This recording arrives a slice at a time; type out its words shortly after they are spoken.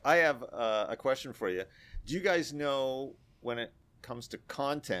I have a question for you. Do you guys know, when it comes to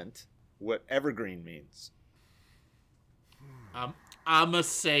content, what evergreen means? I'ma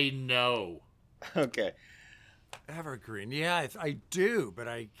say no. Okay. Evergreen. Yeah, I do, but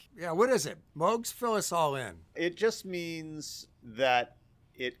what is it? Mogs, fill us all in. It just means that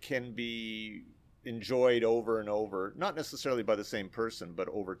it can be enjoyed over and over, not necessarily by the same person, but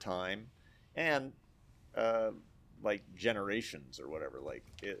over time, and like generations or whatever. Like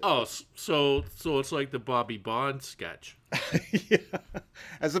so it's like the Bobby Bond sketch. Yeah.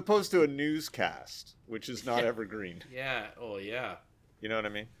 As opposed to a newscast, which is not evergreen. Yeah. Oh yeah. You know what I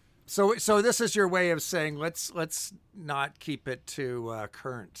mean? So this is your way of saying let's not keep it too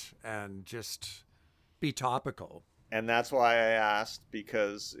current and just be topical. And that's why I asked,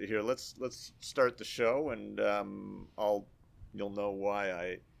 because here, let's start the show, and you'll know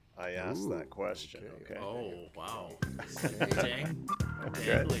why I asked that question. Okay. Oh wow.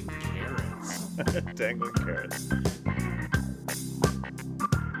 Dangling carrots. Dangling carrots.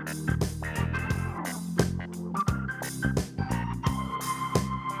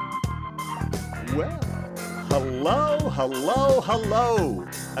 Well, hello.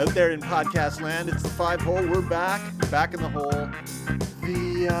 Out there in podcast land, it's the 5-hole. We're back in the hole.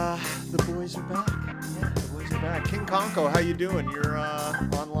 The boys are back. Yeah, the boys are back. King Conco, how you doing? You're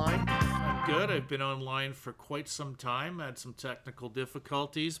online? I'm good. I've been online for quite some time. I had some technical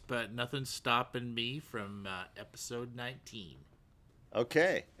difficulties, but nothing's stopping me from episode 19.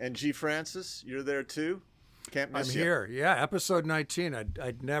 Okay. And G. Francis, you're there too? Can't miss you. I'm here. Yeah, episode 19.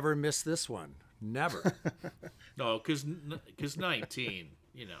 I'd never miss this one. Never. No, because 19,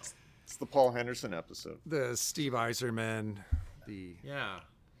 you know. It's the Paul Henderson episode. The Steve Eiserman. Yeah.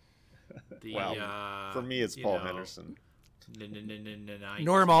 Well, for me, it's Paul Henderson.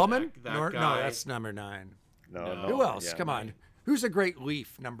 Norm Allman? That No, guy. that's number 9. No. Who else? Yeah, Come on. Who's a great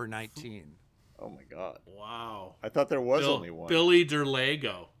leaf, number 19? Oh, my God. Wow. I thought there was only one. Billy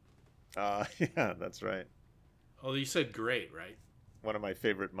Derlago. Yeah, that's right. Oh, you said great, right? One of my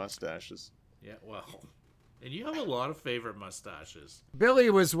favorite mustaches. Yeah, well. And you have a lot of favorite mustaches. Billy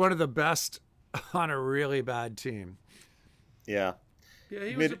was one of the best on a really bad team. Yeah. Yeah,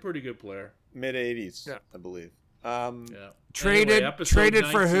 he was a pretty good player. Mid-'80s, Yeah. I believe. Yeah. Traded Anyway,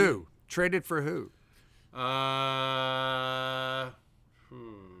 for 19. who? Traded for who?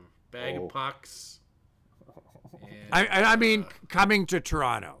 Bag of pucks. I mean, coming to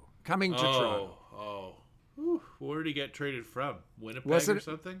Toronto. Toronto. Oh. Whew. Where did he get traded from? Winnipeg or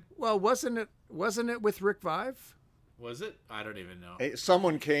something? Well, wasn't it with Rick Vive? Was it? I don't even know. Hey,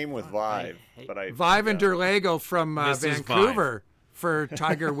 someone came with Vive, Vive and Derlago from Mrs. Vancouver for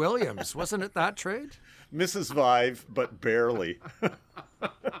Tiger Williams. Wasn't it that trade? Mrs. Vive, but barely.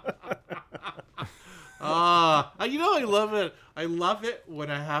 I love it. I love it when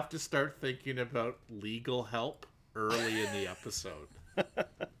I have to start thinking about legal help early in the episode.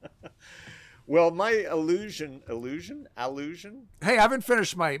 Well, my allusion. Hey, I haven't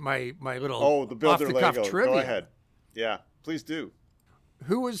finished my little the Bill off the cuff Derlago. trivia. Go ahead. Yeah, please do.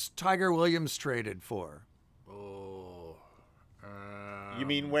 Who was Tiger Williams traded for? You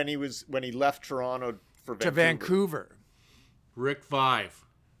mean when he left Toronto for Vancouver? To Vancouver. Rick Vive.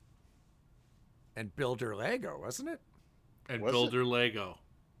 And Bill Derlago, wasn't it? And Was Bill it? Derlago.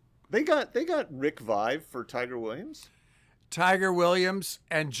 They got Rick Vive for Tiger Williams? Tiger Williams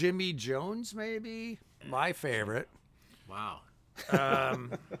and Jimmy Jones, maybe? My favorite. Wow. I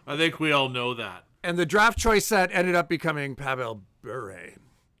think we all know that. And the draft choice that ended up becoming Pavel Bure.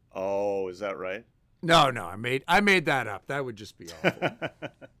 Oh, is that right? No, I made that up. That would just be awful.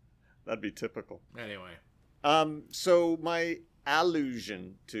 That'd be typical. Anyway. So my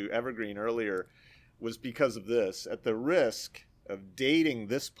allusion to Evergreen earlier was because of this. At the risk of dating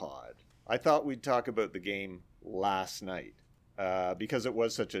this pod, I thought we'd talk about the game last night because it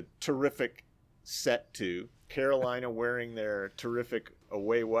was such a terrific set to Carolina wearing their terrific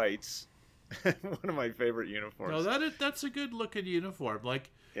away whites. One of my favorite uniforms. No, that's a good looking uniform. Like,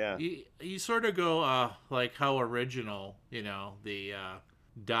 yeah, you sort of go like how original, the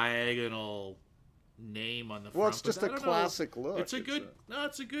diagonal name on the front. Well, it's just a classic look. It's a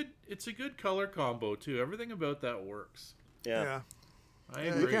good color combo too. Everything about that works. Yeah. I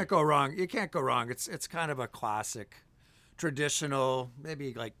agree. You can't go wrong. It's kind of a classic, traditional,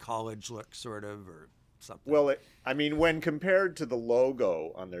 maybe like college look sort of, or something. Well, when compared to the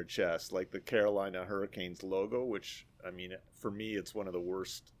logo on their chest, like the Carolina Hurricanes logo, which, for me, it's one of the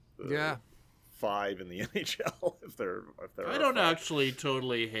worst 5 in the NHL. If they're I don't actually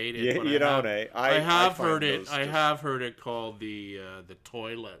totally hate it. Yeah, you don't, eh? I have heard it. I have heard it called the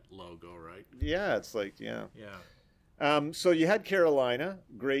toilet logo, right? Yeah, it's like, yeah. So you had Carolina,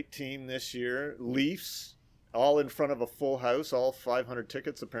 great team this year. Leafs, all in front of a full house. All 500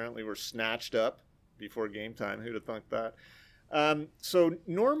 tickets apparently were snatched up before game time. Who'd have thunk that? So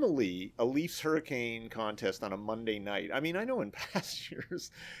normally a Leafs Hurricane contest on a Monday night. I mean, I know in past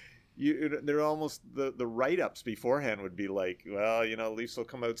years, they're almost the write-ups beforehand would be like, well, Leafs will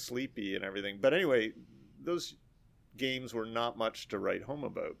come out sleepy and everything. But anyway, those games were not much to write home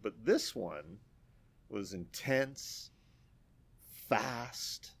about. But this one was intense,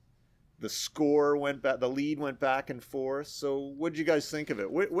 fast. The score went back, the lead went back and forth. So what did you guys think of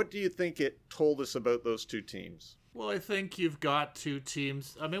it? What do you think it told us about those two teams? Well, I think you've got two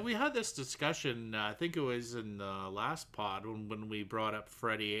teams. I mean, we had this discussion, I think it was in the last pod when we brought up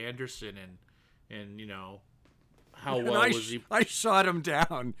Freddie Anderson and how well was he? I shot him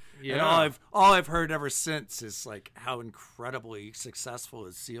down. Yeah. And all I've heard ever since is like how incredibly successful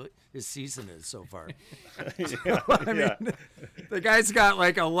his season is so far. I mean, the guy's got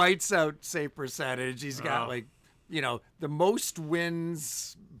like a lights out save percentage. He's got the most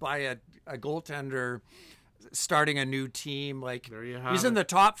wins by a goaltender starting a new team. Like, there you have he's in the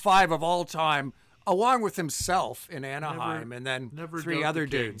top 5 of all time, along with himself in Anaheim, and then never 3 other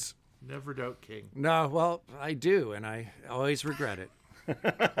dudes. Never doubt King. No, well, I do, and I always regret it.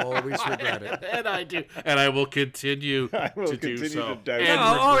 Always regret it. And I do, and I will continue to do so.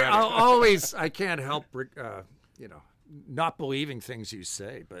 I'll always. I can't help, not believing things you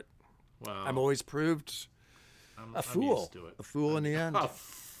say, but I'm always proved a fool. Used to it. A fool in the end. A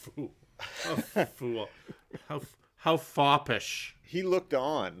fool. A fool. How foppish. He looked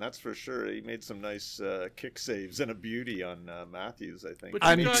on, that's for sure. He made some nice kick saves and a beauty on Matthews, I think.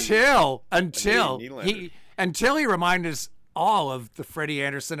 Until he reminded us all of the Freddie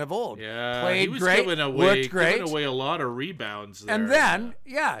Anderson of old. Yeah, played he was great, giving worked great, away a lot of rebounds there. And then,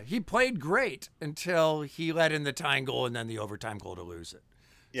 he played great until he let in the tying goal and then the overtime goal to lose it.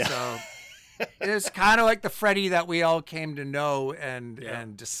 Yeah. So it's kind of like the Freddie that we all came to know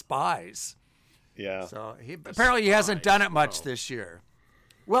and despise. Yeah. So apparently he hasn't done it much this year.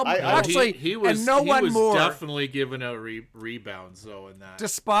 Well, actually, he was definitely giving out rebounds though in that.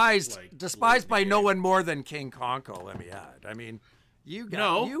 Despised by no one more than King Conco. Let me add. I mean,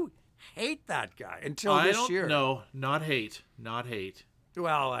 you hate that guy until this year. No, not hate.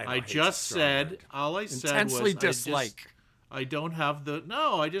 Well, I just said all I said intensely was dislike. I don't have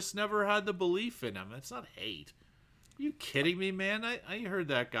I just never had the belief in him. It's not hate. Are you kidding me, man? I heard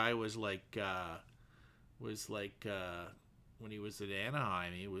that guy was like when he was at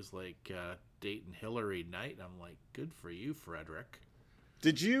Anaheim, he was like dating Hillary Knight. I'm like, good for you, Frederick.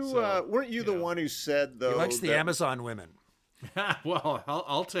 Did you? Weren't you the one who said though? He likes the Amazon women. Well,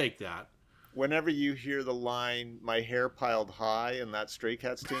 I'll take that. Whenever you hear the line "My hair piled high" in that Stray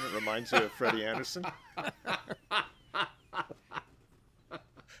Cats tune, it reminds you of Freddie Anderson.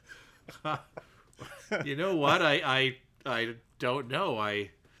 You know what? I don't know. I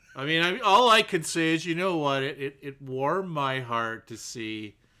mean, all I can say is, you know what? It warmed my heart to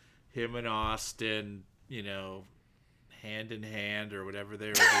see him and Austin, hand in hand or whatever they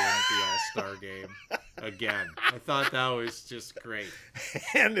were doing at the All-Star game again. I thought that was just great.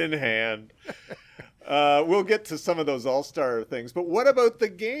 Hand in hand. We'll get to some of those All-Star things, but what about the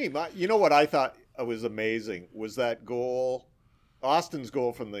game? You know what I thought was amazing was that goal. Austin's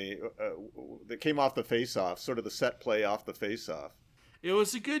goal from that came off the face-off, sort of the set play off the face-off. It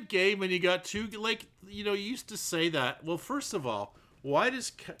was a good game, and you got two. You used to say that. Well, first of all, why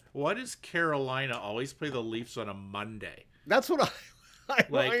does Carolina always play the Leafs on a Monday? That's what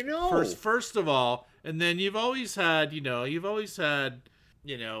I know. First of all, and then you've always had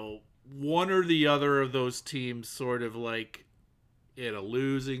one or the other of those teams sort of like in a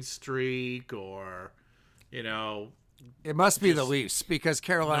losing streak or It must be the Leafs because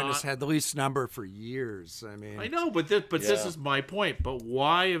Carolina's had the Leafs number for years. I mean, I know, but this is my point. But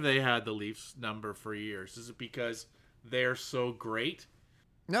why have they had the Leafs number for years? Is it because they're so great?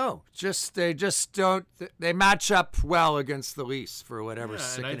 No, they just don't. They match up well against the Leafs for whatever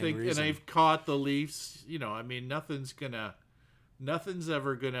sickening reason. And I've caught the Leafs. I mean, nothing's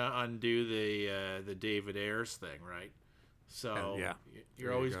ever gonna undo the David Ayres thing, right? So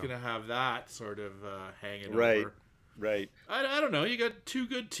you're always gonna have that sort of hanging over. Right. I don't know. You got two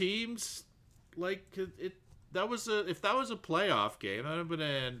good teams. Like if that was a playoff game, that would have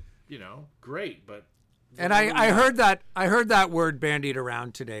been great. But I heard that word bandied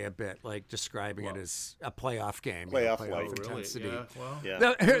around today a bit, like describing it as a playoff game. Playoff intensity. Really?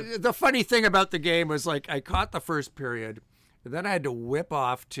 Yeah. The funny thing about the game was like I caught the first period, and then I had to whip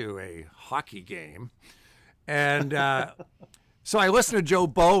off to a hockey game, and So I listened to Joe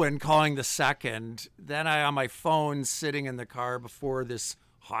Bowen calling the second. Then I, on my phone, sitting in the car before this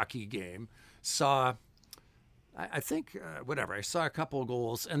hockey game, saw, I think, whatever, I saw a couple of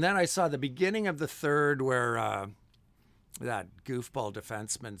goals. And then I saw the beginning of the third where that goofball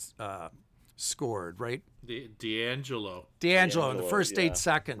defenseman scored, right? D'Angelo in the first 8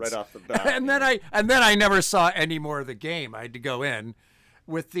 seconds. Right off the bat. and then I never saw any more of the game. I had to go in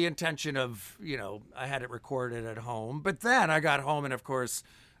with the intention of, I had it recorded at home. But then I got home, and of course,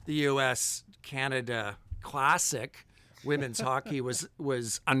 the U.S.-Canada Classic women's hockey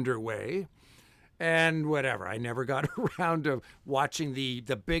was underway. And whatever, I never got around to watching the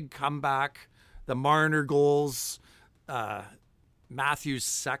big comeback, the Marner goals, Matthews'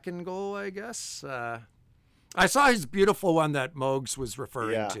 second goal, I guess. I saw his beautiful one that Mogs was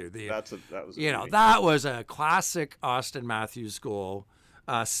referring to. That was a classic Austin Matthews goal.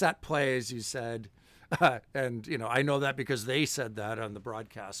 Set play, as you said. And, I know that because they said that on the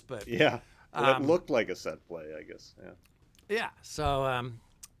broadcast. But yeah, it looked like a set play, I guess. Yeah. Yeah, so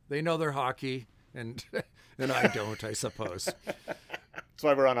they know their hockey, and I don't, I suppose. That's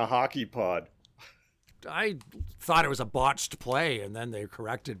why we're on a hockey pod. I thought it was a botched play, and then they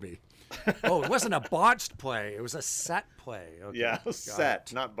corrected me. Oh, it wasn't a botched play. It was a set play. Okay, yeah,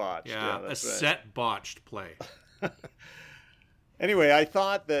 set, not botched. Yeah, a set botched play. Anyway, I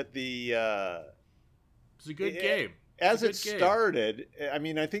thought that it was a good game. As it started, I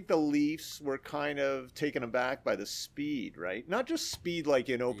mean, I think the Leafs were kind of taken aback by the speed, right? Not just speed like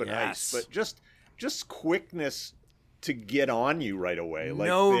in open ice, but just quickness to get on you right away. Like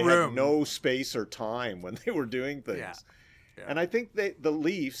they had no space or time when they were doing things. Yeah. Yeah. And I think the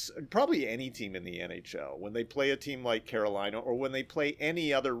Leafs, probably any team in the NHL, when they play a team like Carolina or when they play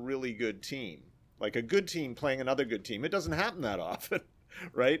any other really good team, like a good team playing another good team, it doesn't happen that often.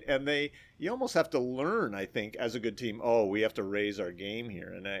 Right. And you almost have to learn, I think, as a good team, we have to raise our game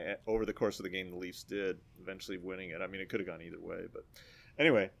here. And over the course of the game, the Leafs did, eventually winning it. I mean, it could have gone either way. But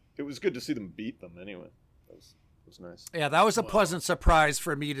anyway, it was good to see them beat them anyway. It was nice. Yeah, that was a pleasant surprise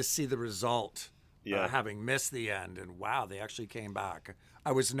for me to see the result, having missed the end. And wow, they actually came back.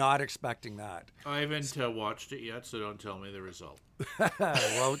 I was not expecting that. I haven't watched it yet, so don't tell me the result.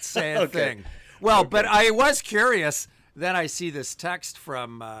 I won't say a thing. Well, but I was curious. Then I see this text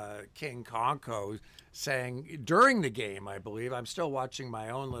from King Conco saying, during the game, I believe, I'm still watching my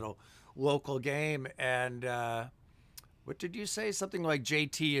own little local game, and what did you say? Something like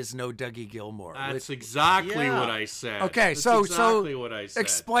JT is no Dougie Gilmore. That's exactly what I said. Okay, That's exactly what I said.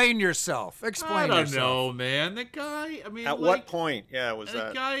 Explain yourself. I don't know, man. The guy, I mean, at what point? Yeah, was that?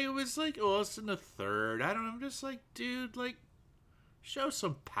 The guy who was like, it's in the third. I don't know. I'm just like, dude, like, show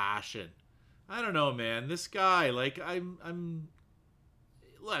some passion. I don't know, man. This guy, like, I'm.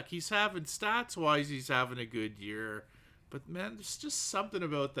 Look, he's having stats-wise, he's having a good year, but man, there's just something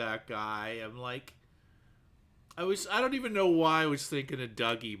about that guy. I'm like, I don't even know why I was thinking of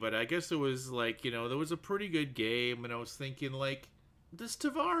Dougie, but I guess it was like, there was a pretty good game, and I was thinking, like, does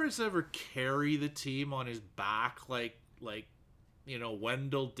Tavares ever carry the team on his back, like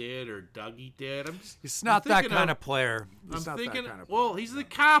Wendell did or Dougie did? He's not that kind of player. Well, he's the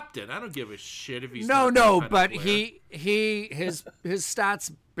captain. I don't give a shit if he's but his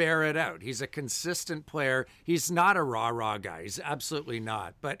stats bear it out. He's a consistent player. He's not a rah-rah guy. He's absolutely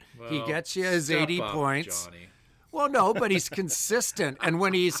not. But he gets you his 80 points. Johnny. Well, no, but he's consistent. And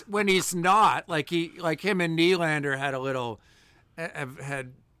when he's not, like him and Nylander had a little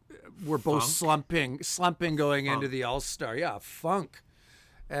we're both slumping going into the All-Star. Yeah, funk.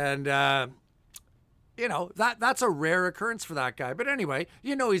 And, that's a rare occurrence for that guy. But anyway,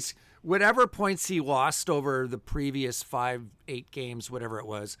 he's whatever points he lost over the previous 5-8 games, whatever it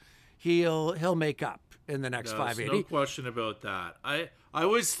was, he'll make up in the next 5-8. No question about that. I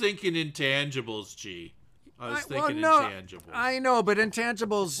was thinking intangibles, G. Intangibles. I know, but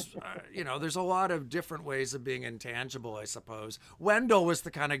intangibles, there's a lot of different ways of being intangible, I suppose. Wendell was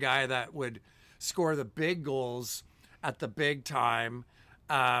the kind of guy that would score the big goals at the big time.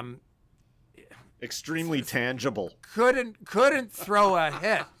 Extremely tangible. Couldn't throw a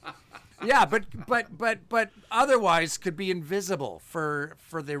hit. Yeah, but otherwise could be invisible for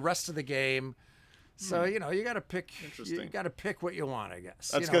the rest of the game. So, you got to pick. You got to pick what you want, I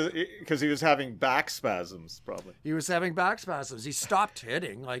guess. That's because he was having back spasms, probably. He was having back spasms. He stopped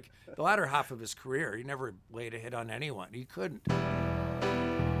hitting. Like the latter half of his career, he never laid a hit on anyone. He couldn't.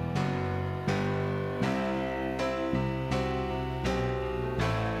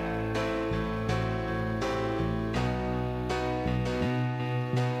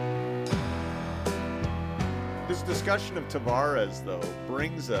 This discussion of Tavares, though,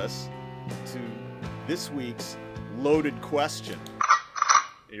 brings us to this week's loaded question.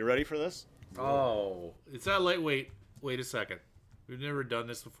 Are you ready for this? Oh, is that like, wait a second. We've never done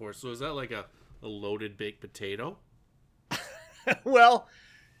this before. So is that like a loaded baked potato? Well,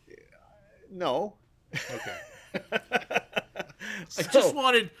 no. Okay.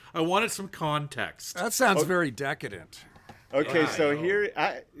 I wanted some context. That sounds very decadent. Okay, Yeah, so I know. here, it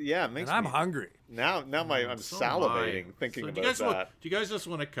makes And I'm me hungry. now. I'm So salivating am I. thinking So about that. do you guys just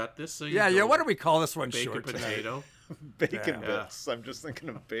want to cut this? So Yeah. What do we call this one bacon short tonight? potato? Bacon Yeah. bits. I'm just thinking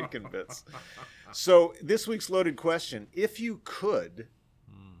of bacon bits. So this week's loaded question: if you could,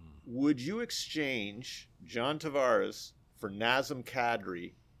 would you exchange John Tavares for Nazem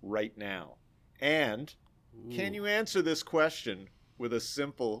Kadri right now? And can you answer this question with a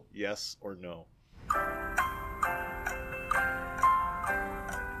simple yes or no?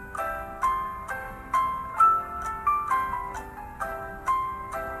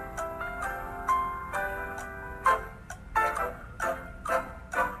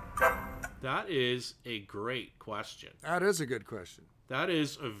 That is a great question. That is a good question. That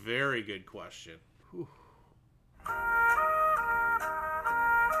is a very good question. Whew.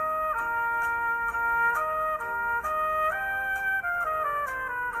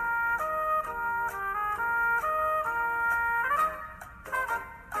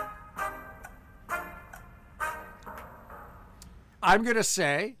 I'm going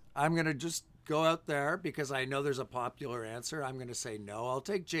to just go out there because I know there's a popular answer. I'm going to say no. I'll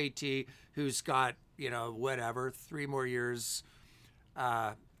take JT, who's got, whatever, 3 more years.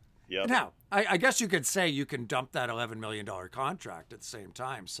 Yep. Now, I guess you could say you can dump that $11 million contract at the same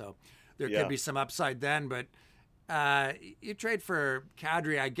time. So there Yeah. could be some upside then. But you trade for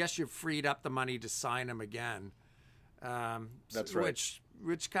Kadri, I guess you've freed up the money to sign him again. That's right.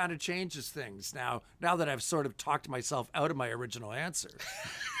 Which kind of changes things now that I've sort of talked myself out of my original answer.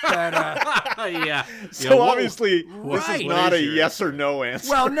 But, Yeah. So Yeah, obviously, this Right. is not What a is your- yes or no answer.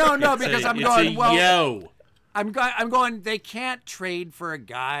 well, no, because I'm It's going, a well, yo. I'm going, they can't trade for a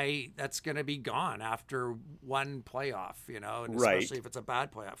guy that's going to be gone after one playoff, and Right. especially if it's a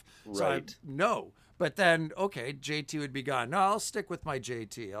bad playoff. So Right. no. But then, okay, JT would be gone. No, I'll stick with my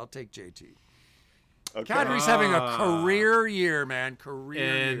JT. I'll take JT. Okay. Kadri's having a career year, man. Career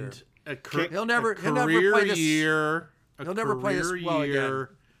year. And He'll never career play this. year. He'll never play this career well year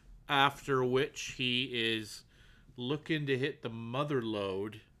again. after which he is looking to hit the mother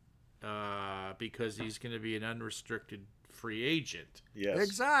load because he's going to be an unrestricted free agent. Yes.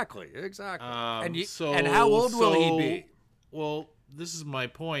 Exactly. And So how old will he be? Well, this is my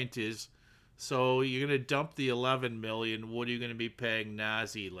point is, so you're going to dump the 11 million. What are you going to be paying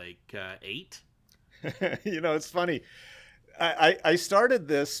Nazi, like 8? It's funny. I started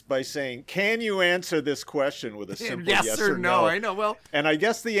this by saying, can you answer this question with a simple yes or no? I know. Well, And I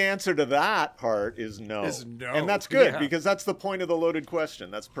guess the answer to that part is no. And that's good because that's the point of the loaded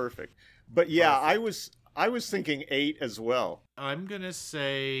question. That's perfect. But yeah, I was thinking 8 as well. I'm going to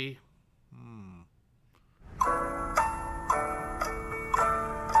say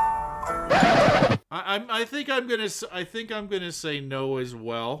I think I'm gonna say no as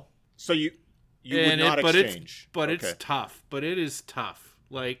well. So you would not exchange. It's tough. But it is tough.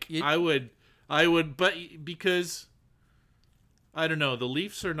 Like You- I would, but because I don't know, the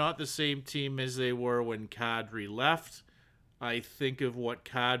Leafs are not the same team as they were when Kadri left. I think of what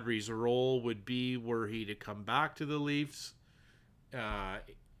Kadri's role would be were he to come back to the Leafs.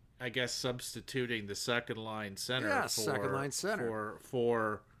 I guess substituting the second line center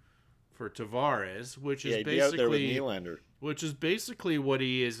for Tavares, which is he'd be out there with basically Nylander. which is basically what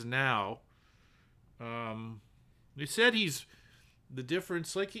he is now. They said he's the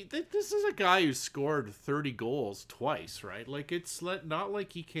difference. Like this is a guy who scored 30 goals twice, right? Like it's not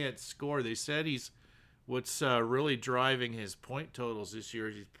like he can't score. They said what's really driving his point totals this year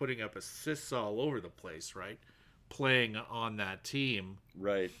is he's putting up assists all over the place, right? Playing on that team,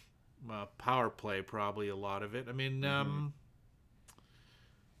 Right. power play probably a lot of it. I mean,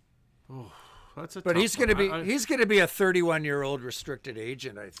 that's a. but tough he's going to one. be he's going to be a 31-year-old restricted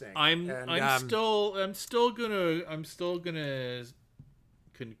agent, I think. I'm still gonna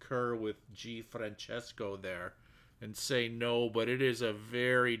concur with G. Francesco there and say no, but it is a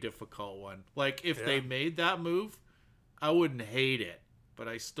very difficult one. Like if they made that move, I wouldn't hate it, but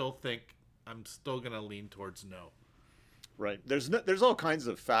I still think I'm still gonna lean towards no. Right. There's all kinds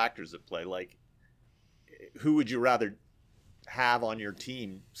of factors at play. Like, who would you rather have on your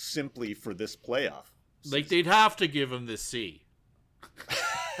team simply for this playoff? Like they'd have to give him the C.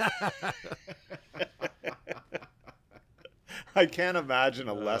 I can't imagine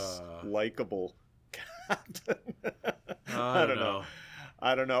a less likable captain. I don't know.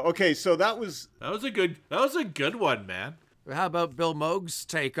 I don't know. Okay, so that was a good one, man. How about Bill Moog's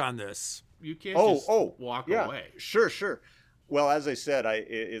take on this? You can't just walk away. Sure. Well, as I said,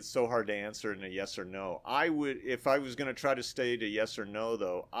 it's so hard to answer in a yes or no. I would, if I was going to try to state a yes or no,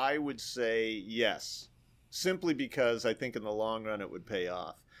 though, I would say yes, simply because I think in the long run it would pay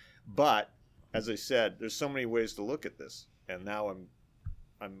off. But as I said, there's so many ways to look at this, and now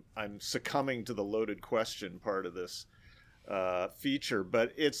I'm succumbing to the loaded question part of this feature.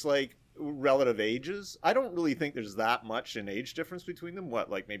 But it's like relative ages. I don't really think there's that much in age difference between them.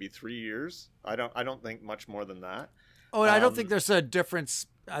 What, like maybe 3 years? I don't think much more than that. Oh, and I don't think there's a difference.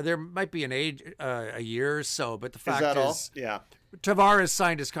 There might be an age, a year or so, but the fact is, yeah, Tavares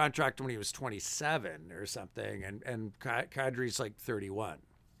signed his contract when he was 27 or something, and Kadri's like 31.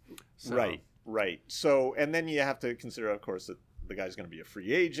 So. Right. So, and then you have to consider, of course, that the guy's going to be a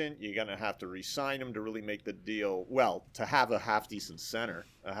free agent. You're going to have to re-sign him to really make the deal. Well, to have a half-decent center,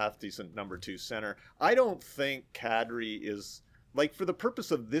 a half-decent number 2 center. I don't think Kadri is... Like, for the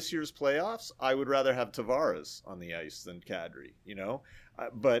purpose of this year's playoffs, I would rather have Tavares on the ice than Kadri, you know?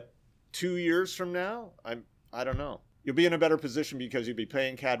 But 2 years from now, I don't know. You'll be in a better position because you'll be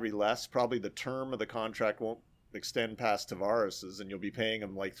paying Kadri less. Probably the term of the contract won't extend past Tavares's, and you'll be paying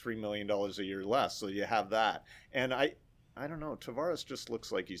him like $3 million a year less. So you have that. And I don't know. Tavares just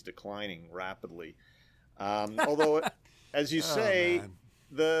looks like he's declining rapidly. Although, as you say... Man.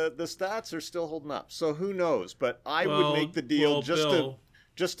 The stats are still holding up, so who knows? But I would make the deal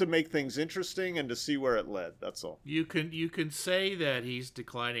just to make things interesting and to see where it led. That's all. You can say that he's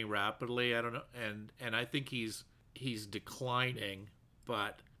declining rapidly. I don't know, and I think he's declining,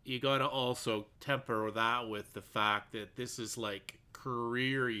 but you got to also temper that with the fact that this is like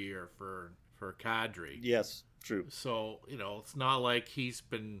career year for Kadri. Yes, true. So it's not like he's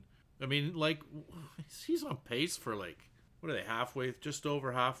been. I mean, like he's on pace for like. What are they, just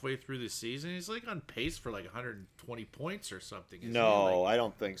over halfway through the season? He's like on pace for like 120 points or something. No, I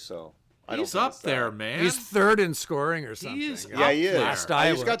don't think so. He's up there, man. He's third in scoring or something. He is he is.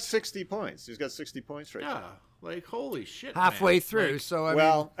 He's got 60 points. He's got 60 points right now. Yeah, like holy shit, halfway man. through. Like, So I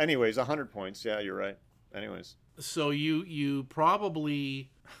mean, anyways, 100 points. Yeah, you're right. Anyways, so you probably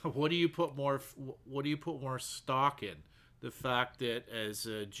what do you put more stock in? The fact that, as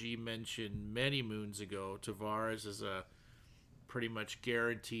G mentioned many moons ago, Tavares is a pretty much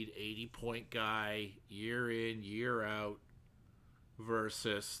guaranteed 80-point guy year in, year out,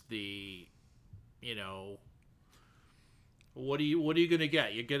 versus the, what are you going to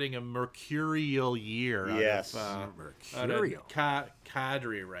get? You're getting a mercurial year yes. mercurial. Out of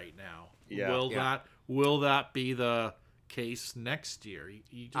Kadri right now. Yeah. Will that be the case next year?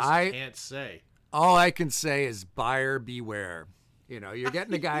 You just can't say. All I can say is buyer beware. You're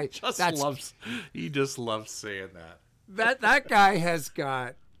getting a guy he just loves saying that. That guy has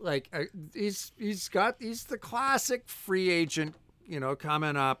got he's the classic free agent,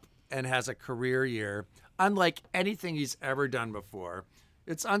 coming up and has a career year, unlike anything he's ever done before.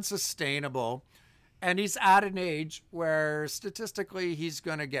 It's unsustainable, and he's at an age where statistically he's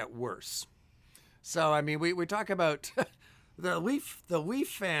going to get worse. So I mean, we talk about the Leaf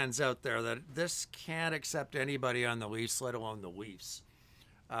fans out there that this can't accept anybody on the Leafs, let alone the Leafs.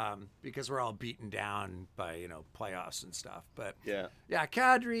 Because we're all beaten down by, playoffs and stuff. But yeah,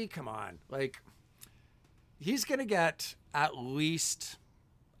 Kadri, come on. Like, he's going to get at least,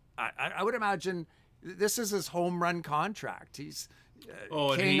 I would imagine this is his home run contract. He's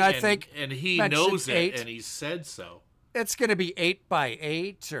King, I think. And he knows it, and he said so. It's going to be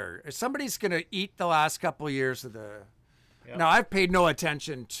 8x8, or somebody's going to eat the last couple of years of the... Yep. Now, I've paid no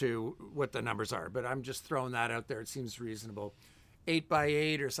attention to what the numbers are, but I'm just throwing that out there. It seems reasonable.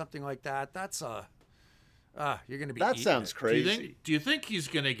 8x8 or something like that. That's you're going to be. That sounds crazy. Do you think he's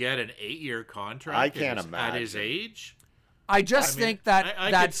going to get an 8-year contract? I can't imagine at his age. I think that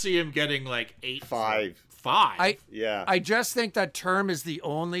I could see him getting like 5. I just think that term is the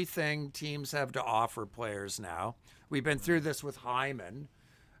only thing teams have to offer players now. We've been through this with Hyman.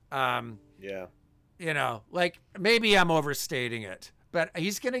 Yeah. Like maybe I'm overstating it, but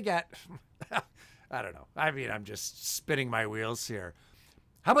he's going to get. I don't know. I mean, I'm just spinning my wheels here.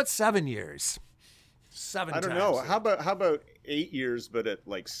 How about 7 years? 7 times. I don't know. How about 8 years, but at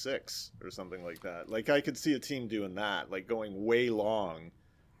like 6 or something like that? Like I could see a team doing that, like going way long,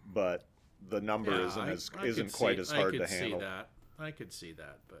 but the number isn't quite as hard to handle. I could see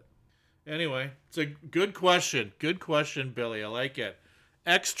that, but anyway, it's a good question. Good question, Billy. I like it.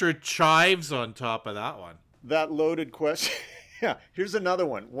 Extra chives on top of that one. That loaded question. Yeah, here's another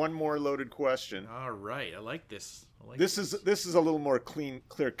one. One more loaded question. All right, I like this. This is a little more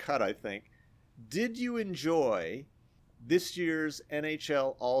clear cut, I think. Did you enjoy this year's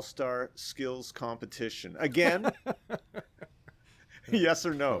NHL All-Star Skills Competition? Again? Yes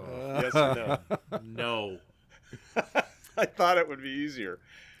or no? Yes or no? No. I thought it would be easier.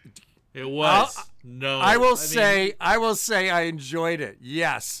 It was. No. I will say I enjoyed it.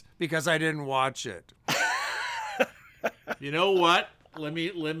 Yes, because I didn't watch it. You know what? Let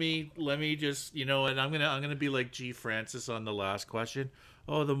me just, and I'm gonna be like G. Francis on the last question.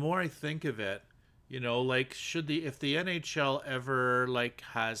 Oh, the more I think of it, like if the NHL ever like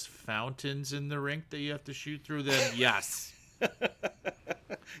has fountains in the rink that you have to shoot through, then yes.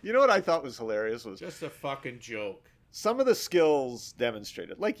 You know what I thought was hilarious was Just a fucking joke. some of the skills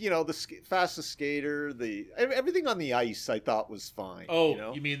demonstrated, like the fastest skater, everything on the ice. I thought was fine.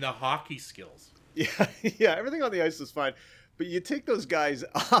 Oh, you mean the hockey skills? Yeah, yeah, everything on the ice was fine, but you take those guys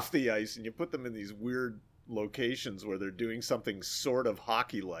off the ice and you put them in these weird locations where they're doing something sort of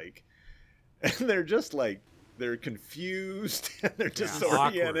hockey-like, and they're just like they're confused and they're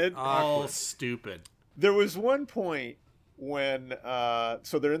disoriented, all stupid. There was one point when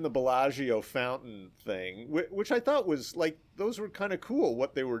so they're in the Bellagio fountain thing, which I thought was like those were kind of cool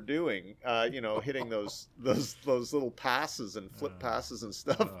what they were doing, hitting those little passes and flip passes and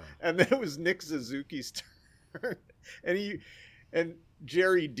stuff. And then it was Nick Suzuki's turn, and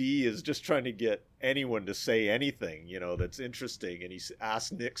Jerry D is just trying to get anyone to say anything that's interesting, and he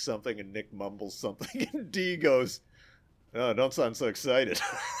asks Nick something and Nick mumbles something and D goes, "Oh, don't sound so excited."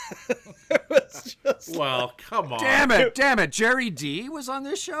 It was just well, come on. Damn it. Jerry D was on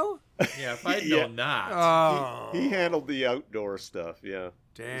this show? Yeah, if I'd known that. Oh. He handled the outdoor stuff, yeah.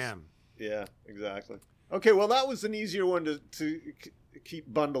 Damn. Yeah, exactly. Okay, well, that was an easier one to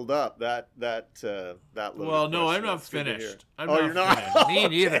keep bundled up. That little Well, no, I'm question. not That's good to hear. finished. You're not? Me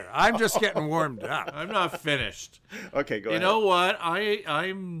neither. I'm just getting warmed up. I'm not finished. Okay, go ahead. You know what?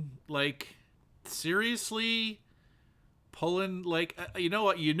 I'm like seriously pulling like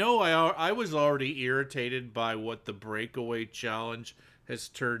I was already irritated by what the breakaway challenge has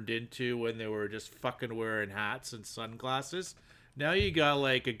turned into when they were just fucking wearing hats and sunglasses. Now you got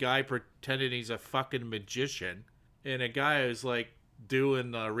like a guy pretending he's a fucking magician and a guy who's like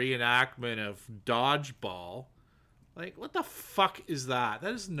doing a reenactment of dodgeball. Like, what the fuck is that?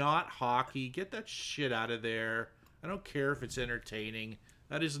 That is not hockey. Get that shit out of there. I don't care if it's entertaining.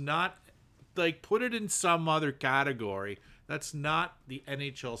 That is not, like, put it in some other category. That's not the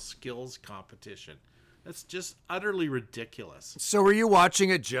NHL skills competition. That's just utterly ridiculous. So were you watching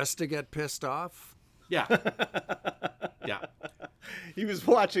it just to get pissed off? Yeah. Yeah. He was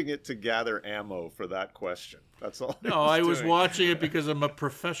watching it to gather ammo for that question. That's all. No, I was watching it because I'm a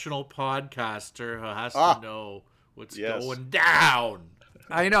professional podcaster who has to know what's going down.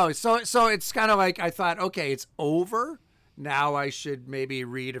 I know. So it's kind of like I thought, okay, it's over. Now I should maybe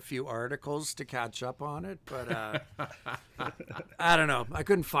read a few articles to catch up on it, but I don't know. I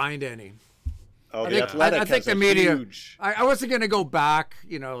couldn't find any. Oh, I think the media. I wasn't going to go back,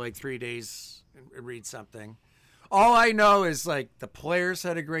 like 3 days and read something. All I know is like the players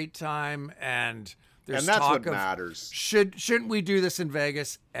had a great time, and there's that's talk what of matters. Shouldn't we do this in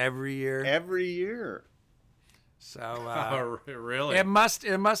Vegas every year? Every year. So really, it must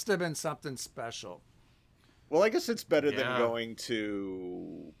have been something special. Well, I guess it's better than going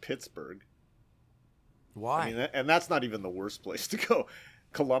to Pittsburgh. Why? I mean, and that's not even the worst place to go.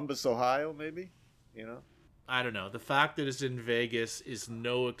 Columbus, Ohio, maybe. I don't know. The fact that it's in Vegas is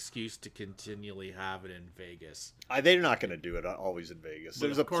no excuse to continually have it in Vegas. They're not going to do it always in Vegas. But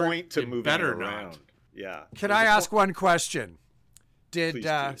There's a point to moving it around. Not. Yeah. Can I ask one question? Did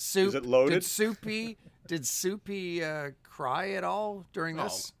Is it loaded? Did Soupy cry at all during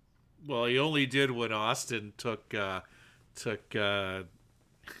this? Well, he only did when Austin took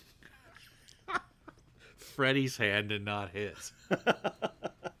Freddie's hand and not his.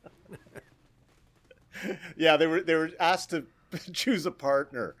 Yeah, they were asked to choose a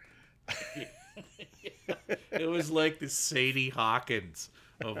partner. It was like the Sadie Hawkins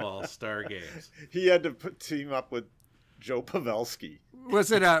of All-Star games. He had to team up with Joe Pavelski.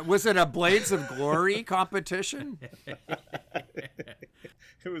 Was it a Blades of Glory competition?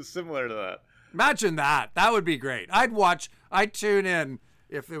 It was similar to that. Imagine that. That would be great. I'd tune in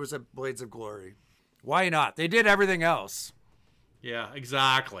if it was a Blades of Glory. Why not? They did everything else. Yeah,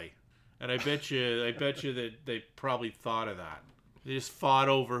 exactly. And I bet you that they probably thought of that. They just fought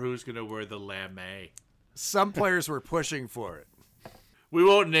over who's going to wear the lame. Some players were pushing for it. We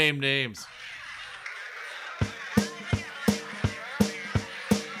won't name names.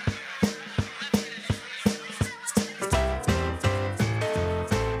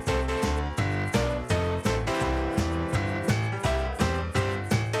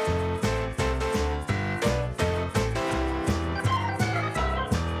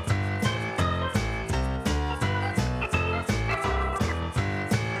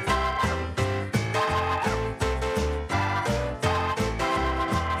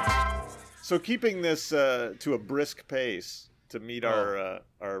 So keeping this to a brisk pace to meet our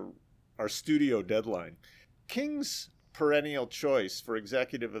studio deadline, King's perennial choice for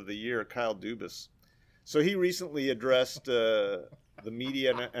Executive of the Year, Kyle Dubas. So he recently addressed the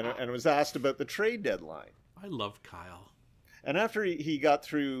media and was asked about the trade deadline. I love Kyle. And after he got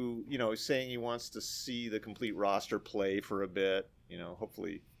through, saying he wants to see the complete roster play for a bit,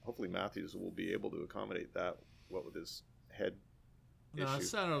 hopefully Matthews will be able to accommodate that. What with his head issue.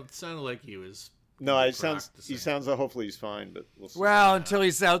 No, it sounded like he was. No, he sounds. Hopefully he's fine, but we'll see. Well, until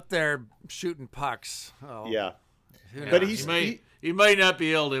he's out there shooting pucks. Oh. Yeah, but he might not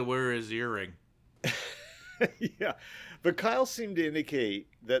be able to wear his earring. Yeah, but Kyle seemed to indicate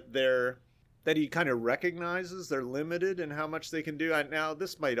that he kind of recognizes they're limited in how much they can do. Now,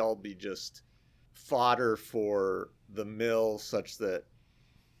 this might all be just fodder for the mill, such that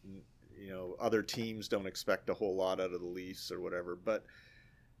other teams don't expect a whole lot out of the Leafs or whatever. But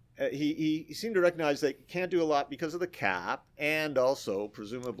he seemed to recognize they can't do a lot because of the cap, and also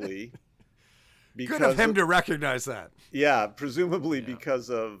presumably because good of him to recognize that. Yeah, presumably because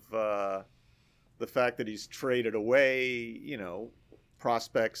of the fact that he's traded away,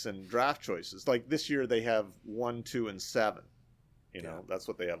 prospects and draft choices. Like this year they have 1, 2, and 7. That's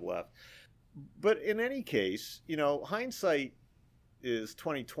what they have left. But in any case, hindsight is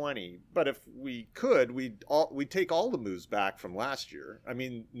 2020. But if we could, we'd take all the moves back from last year. I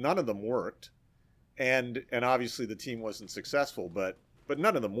mean, none of them worked, and obviously the team wasn't successful. But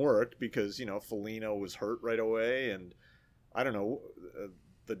none of them worked because Foligno was hurt right away, and I don't know.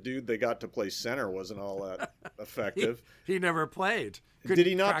 The dude they got to play center wasn't all that effective. He never played. Did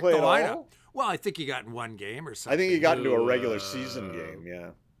he not play at all? Well, I think he got in one game or something. I think he got into a regular season game,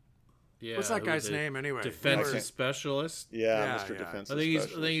 yeah. Yeah. What's that guy's name anyway? Defensive specialist. Yeah, Mr. Defensive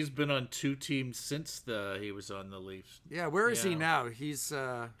Specialist. I think he's been on 2 teams since he was on the Leafs. Yeah, where is he now? He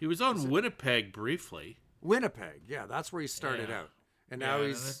was on Winnipeg briefly. Winnipeg, yeah, that's where he started out. And now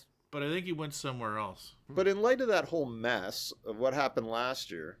he's... But I think he went somewhere else. But in light of that whole mess of what happened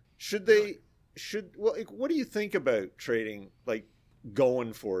last year, what do you think about trading, like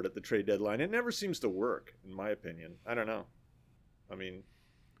going for it at the trade deadline? It never seems to work, in my opinion. I don't know. I mean,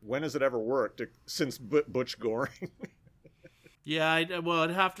 when has it ever worked since Butch Goring? Yeah,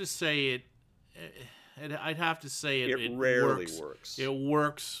 I'd have to say it. I'd have to say it rarely works. It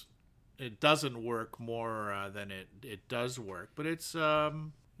works. It doesn't work more than it does work. But it's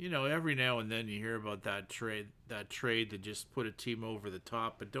every now and then you hear about that trade that just put a team over the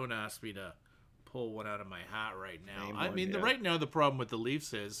top. But don't ask me to pull one out of my hat right now. Right now the problem with the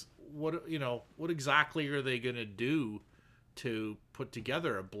Leafs is what exactly are they going to do to put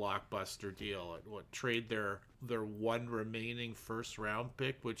together a blockbuster deal? Trade their one remaining first round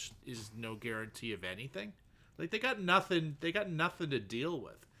pick, which is no guarantee of anything. Like they got nothing to deal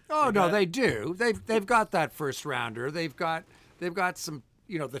with. They do. They've got that first rounder. They've got some,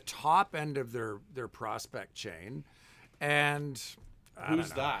 the top end of their prospect chain. And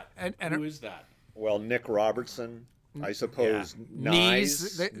who's that? And who is that? Well, Nick Robertson, I suppose. Yeah.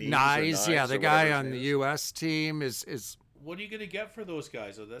 Nyes, yeah, the guy on the U.S. team is. What are you going to get for those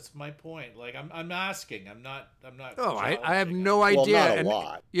guys? So that's my point. Like I'm asking. I'm not. Oh, I have no idea. Well, not a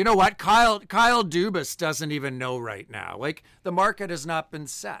lot. You know what? Kyle Dubas doesn't even know right now. Like the market has not been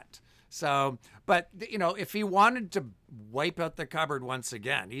set. So, but if he wanted to wipe out the cupboard once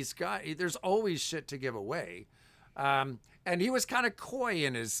again, there's always shit to give away. And he was kind of coy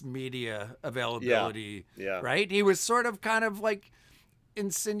in his media availability, right? He was sort of kind of like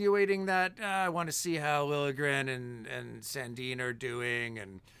insinuating that I want to see how Liljegren and Sandin are doing,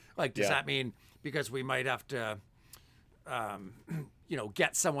 and like, does that mean because we might have to,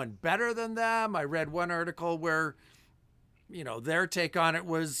 get someone better than them? I read one article where, their take on it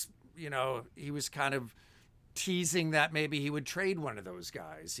was, he was kind of teasing that maybe he would trade one of those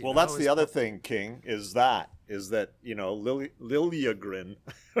guys. Well, that's the other thing, King, is that Liljegren,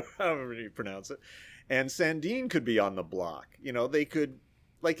 however you pronounce it, and Sandin could be on the block. They could,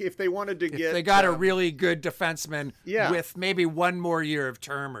 like, if they wanted to get... they got a really good defenseman with maybe one more year of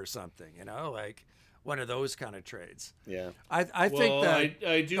term or something, like one of those kind of trades. Yeah. I think that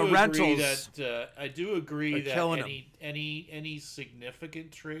I do agree rentals... I do agree that any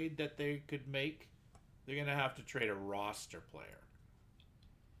significant trade that they could make, they're going to have to trade a roster player.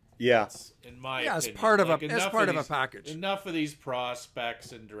 Yeah. In my opinion. As part of a package. Enough of these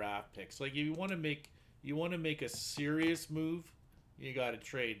prospects and draft picks. Like, if you want to make a serious move, you got to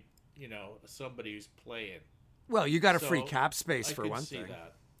trade, somebody who's playing. Well, you got a free cap space for one thing.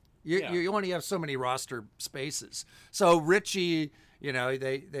 That. You only have so many roster spaces. So Richie,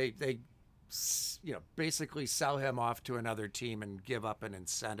 they basically sell him off to another team and give up an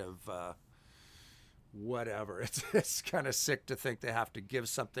incentive whatever. It's kind of sick to think they have to give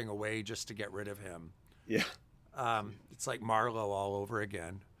something away just to get rid of him. Yeah. It's like Marlowe all over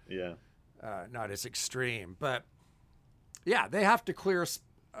again. Yeah. Not as extreme, but yeah, they have to clear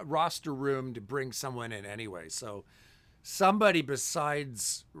a roster room to bring someone in anyway. So somebody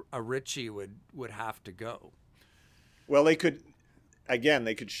besides a Richie would have to go. Well, they could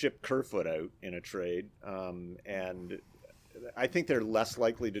ship Kerfoot out in a trade, and I think they're less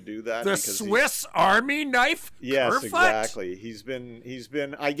likely to do that. The Swiss Army knife? Yes, Kerfoot? exactly. He's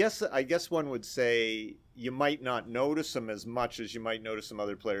been. I guess one would say you might not notice him as much as you might notice some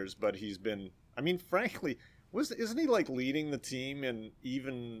other players, but he's been. I mean, frankly, isn't he like leading the team in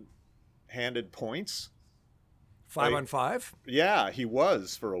even-handed points? 5-on-5? Yeah, he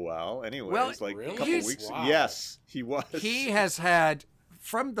was for a while. Anyways, Well, like really? a couple weeks. Wow. Yes, he was. He has had,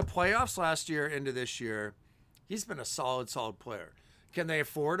 from the playoffs last year into this year, he's been a solid player. Can they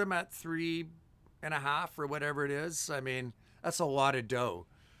afford him at 3.5 or whatever it is? I mean, that's a lot of dough.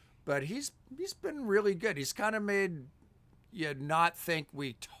 But he's been really good. He's kind of made you not think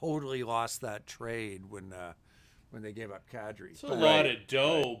we totally lost that trade when they gave up Kadri. It's a lot of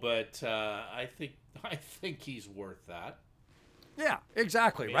dough, but I think he's worth that. Yeah,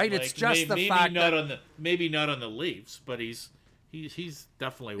 exactly. I mean, right. like, It's just the maybe fact not that on the maybe not on the Leafs, but he's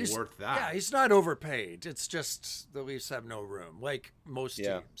definitely worth that. Yeah, he's not overpaid. It's just the Leafs have no room, like most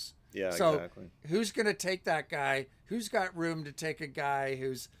teams. Yeah, so exactly. Who's going to take that guy? Who's got room to take a guy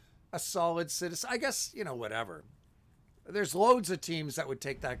who's a solid citizen? I guess, whatever. There's loads of teams that would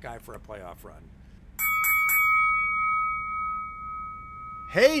take that guy for a playoff run.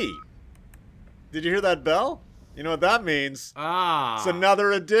 Hey, did you hear that bell? You know what that means? It's Ah,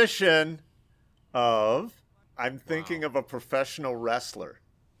 another edition of I'm thinking of a professional wrestler.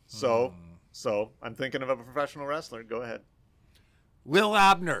 So I'm thinking of a professional wrestler. Go ahead. Will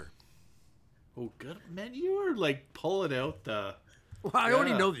Abner. oh, good man, you were like pulling out the. Well, I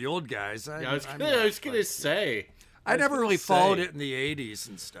only know the old guys. I was gonna say. I never really followed it in the 80s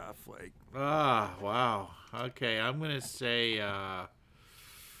and stuff. Like, Ah, wow. Okay, I'm gonna say.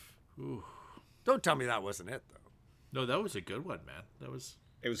 don't tell me that wasn't it, though. No, that was a good one, man. That was.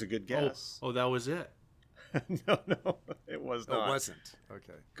 It was a good guess. Oh, that was it. No, it was No, not. it wasn't.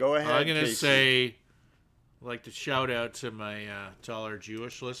 Okay. Go ahead. I'm gonna Casey. say, I'd like to shout out to my to all our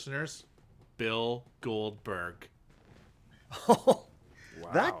Jewish listeners, Bill Goldberg. Oh,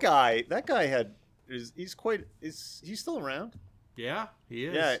 Wow. that guy he's still around? Yeah, he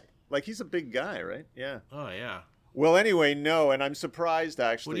is. Yeah, like he's a big guy, right? Yeah. Oh yeah. Well, anyway, no, and I'm surprised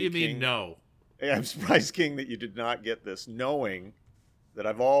actually. What do you mean King, no? Yeah, I'm surprised, King, that you did not get this, knowing that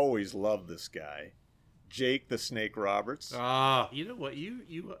I've always loved this guy, Jake the Snake Roberts. Ah, you know what?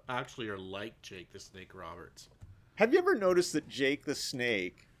 You actually are like Jake the Snake Roberts. Have you ever noticed that Jake the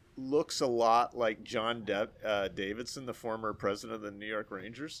Snake looks a lot like John Davidson, the former president of the New York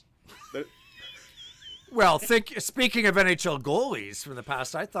Rangers? Well, speaking of NHL goalies from the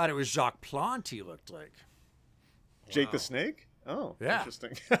past, I thought it was Jacques Plante he looked like. Jake Wow. the Snake? Oh, Yeah.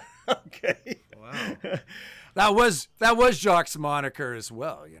 interesting. Okay. Wow. That was Jacques' moniker as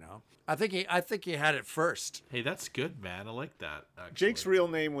well, I think he had it first. Hey, that's good, man. I like that. Actually. Jake's real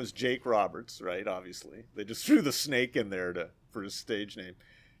name was Jake Roberts, right? Obviously. They just threw the snake in there for his stage name.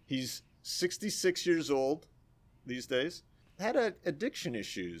 He's 66 years old these days. Had addiction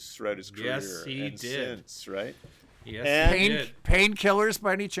issues throughout his career. Yes, he and did. Since, right? Yes, And- he did. Painkillers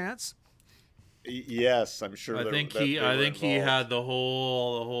by any chance? Yes, I'm sure. I think he involved. had the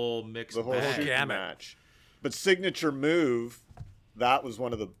whole mix. The whole bag. shooting gamut. match. But signature move, that was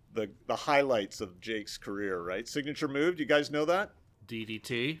one of the highlights of Jake's career, right? Signature move, do you guys know that?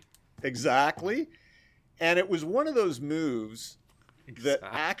 DDT. Exactly. And it was one of those moves that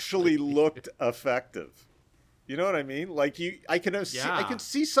actually looked effective. You know what I mean? Like I can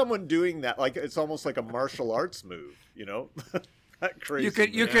see someone doing that. Like it's almost like a martial arts move, That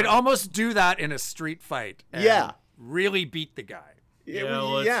crazy. You could almost do that in a street fight. And Yeah. really beat the guy.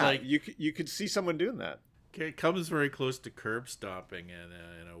 well, it's like- you could see someone doing that. It comes very close to curb stomping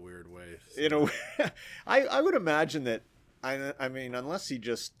in a weird way. I would imagine that. I mean, unless he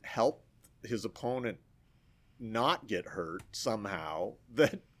just helped his opponent not get hurt somehow,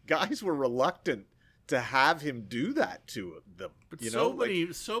 that guys were reluctant to have him do that to them. But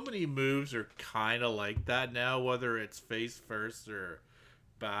so many moves are kind of like that now, whether it's face first or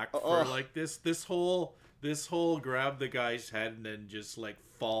back. For like this whole grab the guy's head and then just like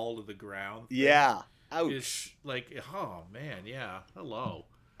fall to the ground. Yeah. Ouch. Is like, oh man, yeah. Hello.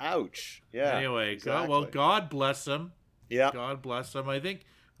 Ouch. Yeah. Anyway, exactly. God bless him. Yeah. God bless him. I think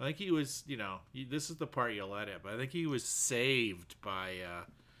he was. This is the part you'll let it. But I think he was saved by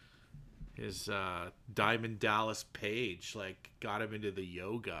Diamond Dallas Page got him into the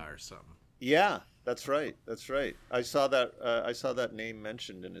yoga or something. Yeah, that's right. I saw that name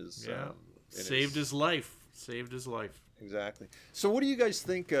mentioned in his. Saved his life. Exactly. So, what do you guys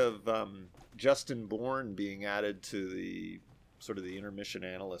think of Justin Bourne being added to the sort of the intermission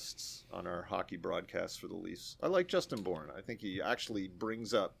analysts on our hockey broadcasts for the Leafs? I like Justin Bourne. I think he actually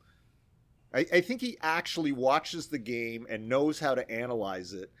brings up. I think he actually watches the game and knows how to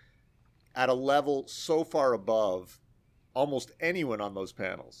analyze it at a level so far above almost anyone on those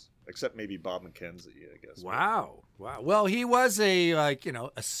panels, except maybe Bob McKenzie, I guess. Wow. Well, he was a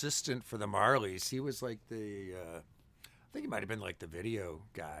assistant for the Marlies. He was like the. I think he might have been like the video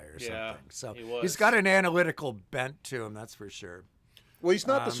guy or something. So he's got an analytical bent to him, that's for sure. Well, he's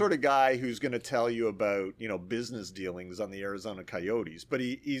not the sort of guy who's going to tell you about, business dealings on the Arizona Coyotes, but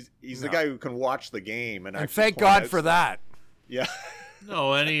he's the guy who can watch the game and thank God for that. Yeah.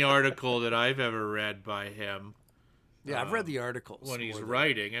 No, any article that I've ever read by him. Yeah, I've read the articles when he's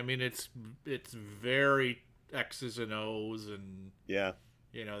writing. I mean, it's very X's and O's and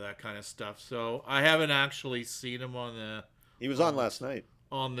that kind of stuff. So I haven't actually seen him on the. He was on last night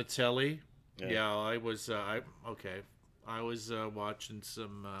on the telly. Yeah, I was. I was watching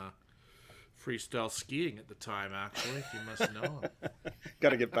some freestyle skiing at the time. Actually, if you must know. Got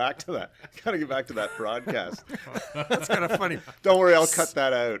to get back to that broadcast. That's kind of funny. Don't worry, I'll cut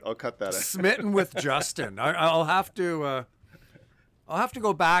that out. Smitten with Justin. I'll have to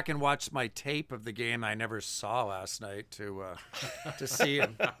go back and watch my tape of the game I never saw last night to see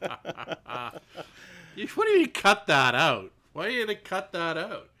him. What do you cut that out? Why do you cut that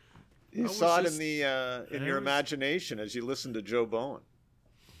out? You saw it in your imagination as you listened to Joe Bowen.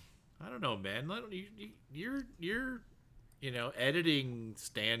 I don't know, man. Your editing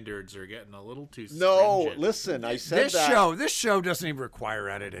standards are getting a little too stringent. No, listen, I said this show doesn't even require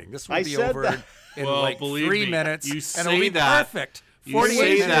editing. This will be over in 3 minutes. You say and it'll be that. Perfect.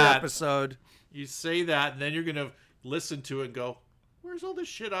 48-minute episode. You say that, and then you're gonna listen to it and go, "Where's all this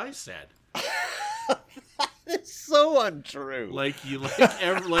shit I said?" It's so untrue. Like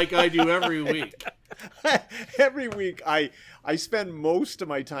I do every week. Every week, I spend most of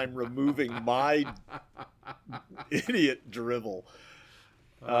my time removing my idiot drivel.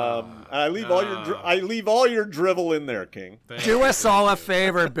 I leave all your drivel in there, King. Do us all a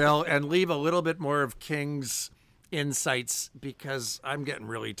favor, Bill, and leave a little bit more of King's insights because I'm getting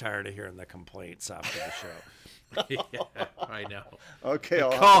really tired of hearing the complaints after the show. Yeah, I know. Okay,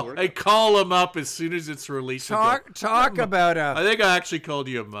 I call him up as soon as it's released. Talk about I think I actually called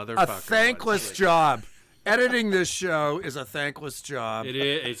you a motherfucker. A thankless job. Editing this show is a thankless job. It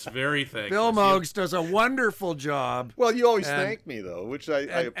is. It's very thankless. Bill Mogs does a wonderful job. Well, you always thank me though, which I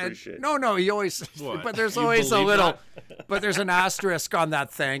appreciate. No, he always. What? But there's always a little. But there's an asterisk on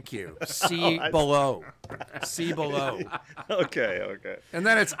that thank you. See below. See below. Okay. And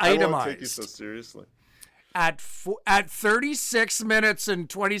then it's itemized. itemized. I won't take you so seriously. At 36 minutes and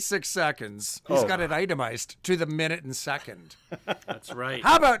 26 seconds, he's got it itemized to the minute and second. That's right.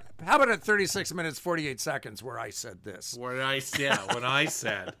 How about at 36 minutes 48 seconds where I said this? When I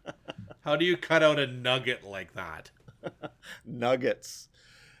said, how do you cut out a nugget like that? Nuggets.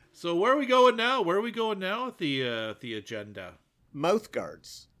 So where are we going now? With the agenda? Mouth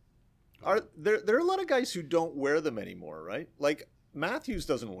guards. There are a lot of guys who don't wear them anymore, right? Like Matthews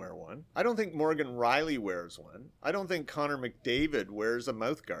doesn't wear one. I don't think Morgan Riley wears one. I don't think Connor McDavid wears a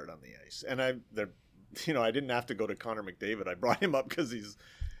mouth guard on the ice. And I didn't have to go to Connor McDavid. I brought him up because he's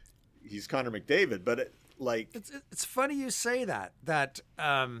Connor McDavid. But it's funny you say that.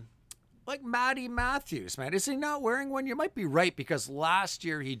 Like Matty Matthews, man, is he not wearing one? You might be right because last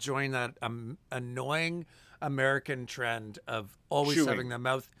year he joined that annoying American trend of always chewing. Having the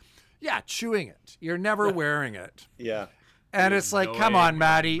mouth, chewing it. You're never wearing it. Yeah. And it's like, come on,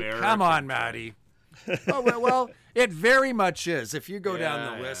 Maddie. Well, it very much is. If you go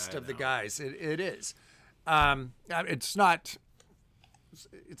down the list of the guys, it is. It's not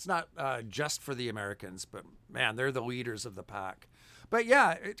just for the Americans, but man, they're the leaders of the pack. But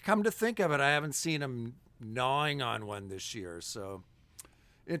yeah, come to think of it, I haven't seen him gnawing on one this year. So,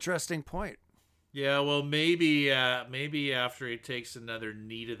 interesting point. Yeah, well, maybe after he takes another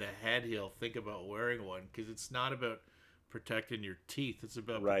knee to the head, he'll think about wearing one because it's not about protecting your teeth. It's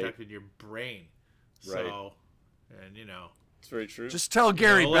about protecting your brain. Right. So, and it's very true. Just tell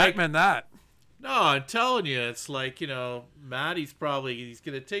Gary Bettman that. No, I'm telling you, it's like, Maddie's he's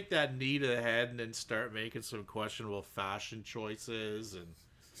going to take that knee to the head and then start making some questionable fashion choices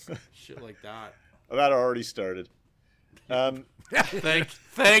and shit like that. Well, that already started.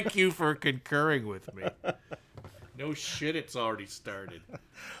 Thank you for concurring with me. No shit, it's already started.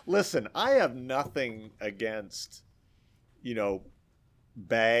 Listen, I have nothing against,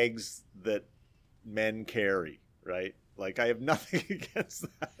 bags that men carry, right? Like, I have nothing against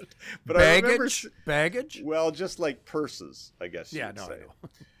that. But Baggage? Well, just like purses, I guess you'd say. I know.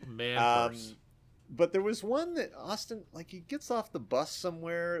 Man purse. But there was one that Austin, like, he gets off the bus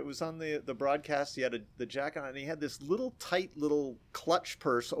somewhere. It was on the broadcast. He had the jacket on, and he had this little tight little clutch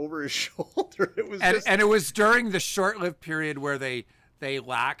purse over his shoulder. It was and it was during the short-lived period where they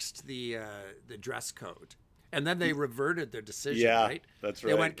laxed the dress code, and then they reverted their decision. Yeah, right? That's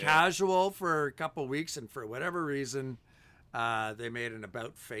right. They went casual for a couple of weeks, and for whatever reason, they made an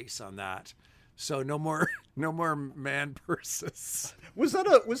about face on that. So no more man purses. Was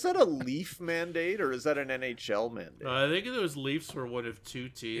that a Leaf mandate, or is that an NHL mandate? I think those Leafs were one of two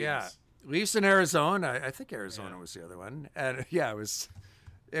teams. Yeah, Leafs in Arizona. I think Arizona was the other one. And yeah,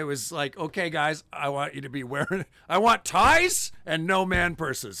 it was like, okay, guys, I want you to be wearing. I want ties and no man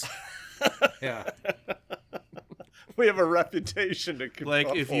purses. Yeah. We have a reputation to control.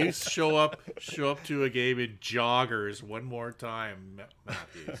 Like, if you show up to a game in joggers one more time,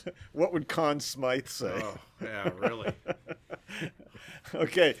 Matthews. What would Conn Smythe say? Oh, yeah, really.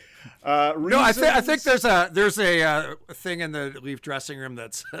 Okay. No, I think there's a thing in the Leaf dressing room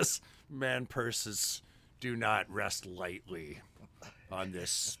that says, "Man purses do not rest lightly on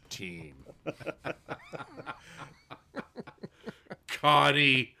this team."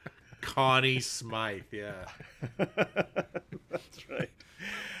 Connie Smythe, yeah. That's right.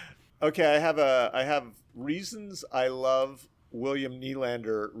 Okay, I have reasons I love William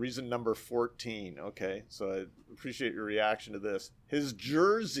Nylander, reason number 14. Okay, so I appreciate your reaction to this. His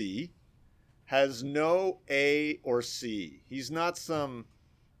jersey has no A or C. He's not some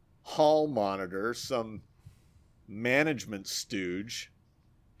hall monitor, some management stooge.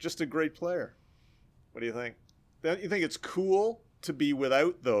 Just a great player. What do you think? Don't you think it's cool to be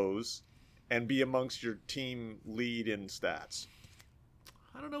without those and be amongst your team lead in stats?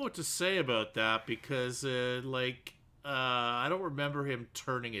 I don't know what to say about that because, I don't remember him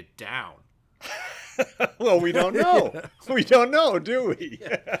turning it down. Well, we don't know. We don't know, do we?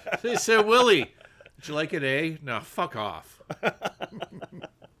 They said, Willie, would you like an A? No, fuck off.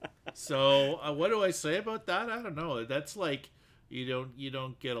 So, what do I say about that? I don't know. That's like you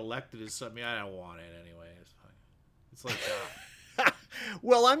don't get elected as something. I don't want it anyway. It's like that.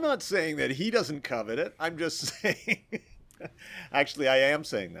 Well, I'm not saying that he doesn't covet it. I'm just saying. Actually, I am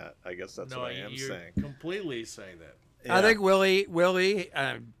saying that. I guess that's what I am saying. Completely saying that. Yeah. I think Willie,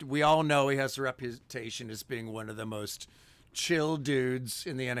 we all know he has a reputation as being one of the most chill dudes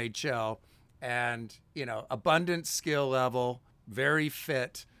in the NHL, and abundant skill level, very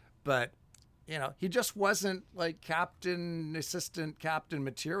fit, but he just wasn't like captain, assistant captain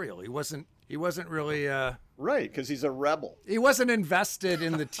material. He wasn't really right, because he's a rebel. He wasn't invested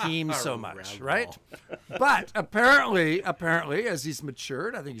in the team so much, right? But apparently, as he's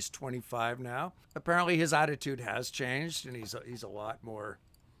matured, I think he's 25 now. Apparently, his attitude has changed, and he's a lot more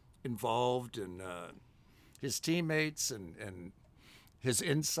involved in his teammates and his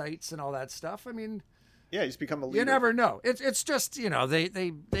insights and all that stuff. I mean, yeah, he's become a leader. You never know. It's just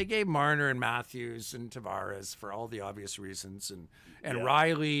they gave Marner and Matthews and Tavares for all the obvious reasons, and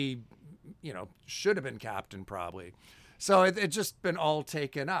Riley, should have been captain probably. So it's just been all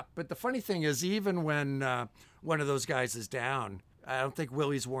taken up. But the funny thing is, even when one of those guys is down, I don't think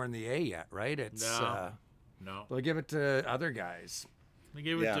Willie's worn the A yet, right? No. They'll give it to other guys. They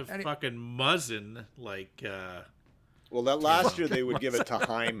gave it to fucking Muzzin, Well, that last year they would give it to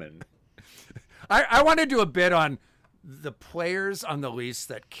Hyman. I want to do a bit on the players on the Leafs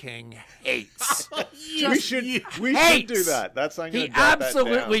that King hates. We should do that. That's I'm gonna He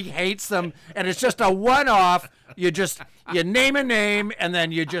absolutely hates them, and it's just a one-off. You name a name, and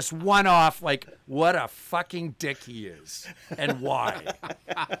then you just one-off like what a fucking dick he is, and why.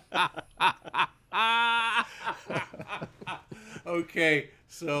 Okay,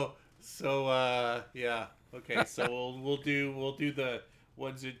 so yeah. Okay, so we'll do the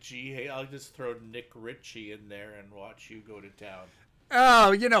ones that G hate. I'll just throw Nick Ritchie in there and watch you go to town.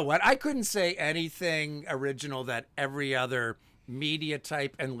 Oh, you know what? I couldn't say anything original that every other media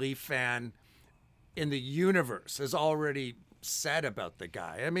type and Leaf fan in the universe has already said about the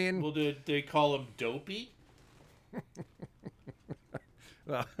guy. I mean, well, did they call him Dopey?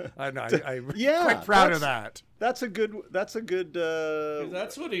 Well, I'm quite proud of that. That's a good. That's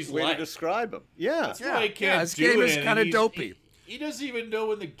what he's way like. to describe him. Yeah, that's why he can't his do game it. is kind of dopey. He doesn't even know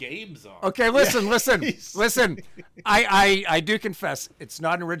when the game's on. Okay, listen. I do confess, it's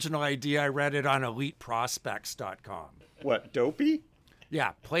not an original idea. I read it on eliteprospects.com. What, Dopey?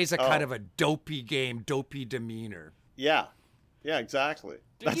 Yeah, plays a kind of a dopey game, dopey demeanor. Yeah, exactly.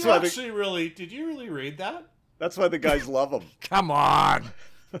 Did you really read that? That's why the guys love him. Come on.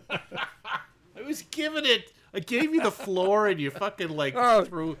 I gave you the floor and you fucking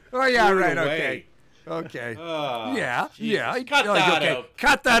threw. Oh yeah, threw it right. away. Okay. Oh, yeah. Cut that out.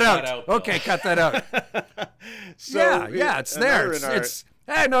 Cut that out. Okay, cut that out. So it's there. It's.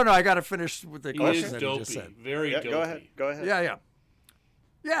 Hey, no, I got to finish with the He question is that dopey. you just said. Very dopey. Go ahead.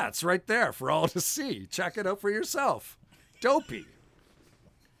 Yeah, it's right there for all to see. Check it out for yourself. Dopey.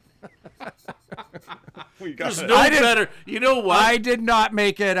 There's no better. You know what? I did not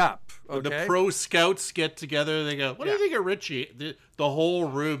make it up. Okay? When the pro scouts get together, they go, "What do you think of Richie?" The whole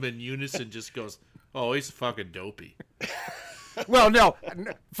room in unison just goes, "Oh, he's fucking dopey." Well, no.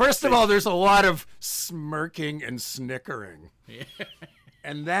 First of all, there's a lot of smirking and snickering. Yeah.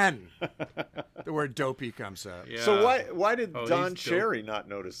 And then the word dopey comes out. Yeah. So why did Don Cherry not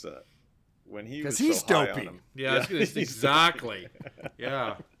notice that when he was so he's high dopey. on him? Yeah, I was gonna say, exactly.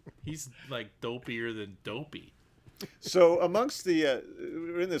 Yeah, he's like dopier than dopey. So amongst the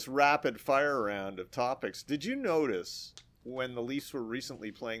in this rapid fire round of topics, did you notice when the Leafs were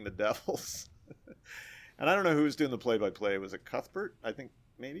recently playing the Devils? And I don't know who was doing the play-by-play. Was it Cuthbert? I think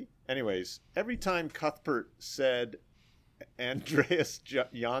maybe. Anyways, every time Cuthbert said Andreas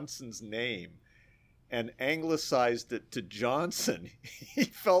Johnson's name and anglicized it to Johnson, he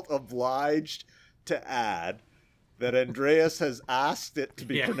felt obliged to add that Andreas has asked it to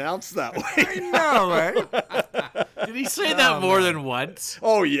be pronounced that way. I know, right? Did he say that more than once?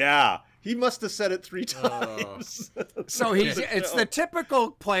 Oh, yeah. He must have said it 3 times. So it's the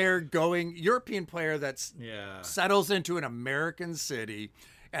typical European player that's settles into an American city,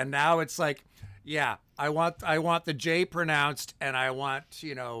 and now it's like, I want the J pronounced, and I want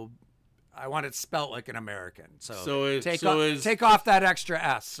it spelt like an American. Take off that extra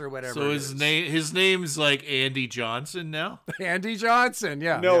S or whatever. So his name's like Andy Johnson now. Andy Johnson,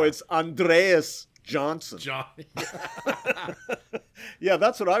 yeah. No, it's Andreas Johnsson. Yeah,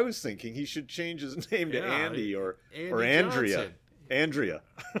 that's what I was thinking. He should change his name to Andy or Andrea. Johnson. Andrea.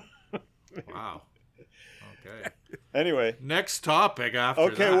 Wow. Okay. Anyway. Next topic after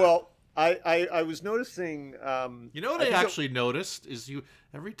that. Okay, well, I was noticing... you know what I actually noticed is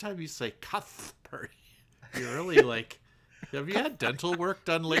every time you say Cuthbert, you're really like... Have you had dental work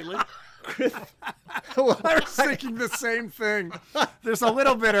done lately? Well, I was thinking the same thing. There's a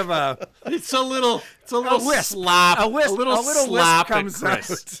little bit of a... It's a little lisp. slap. A little slap comes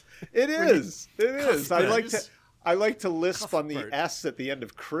at out. It is. I like to lisp Cuthbert. on the S at the end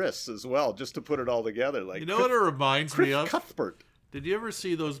of Chris as well, just to put it all together. Like, you know what it reminds me of? Cuthbert. Did you ever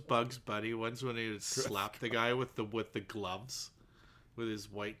see those Bugs Bunny ones when he would slap the guy with the gloves, with his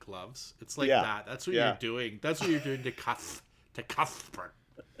white gloves? It's like that. That's what you're doing. That's what you're doing to Cuthbert.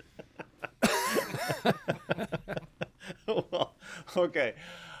 Well, okay.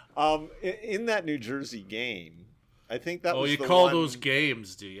 In that New Jersey game, I think that was you the call one... those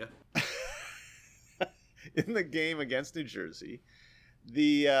games, do you? In the game against New Jersey,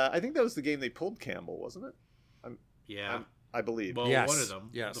 I think that was the game they pulled Campbell, wasn't it? I believe. Well, yes. one of them.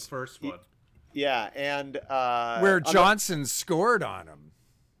 Yes. The first one. Yeah, and... where Johnson scored on him,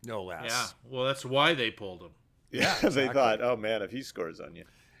 no less. Yeah, well, that's why they pulled him. Yeah, exactly. They thought, oh man, if he scores on you.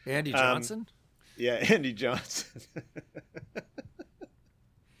 Andy Johnson? Yeah, Andy Johnson.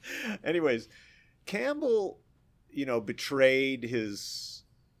 Anyways, Campbell, betrayed his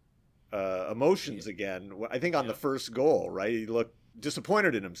emotions again. I think on the first goal, right? He looked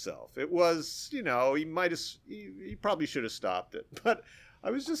disappointed in himself. It was, he probably should have stopped it. But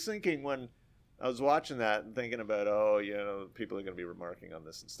I was just thinking when I was watching that and thinking about, people are going to be remarking on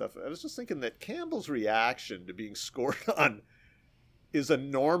this and stuff. I was just thinking that Campbell's reaction to being scored on is a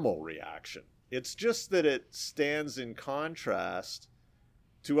normal reaction. It's just that it stands in contrast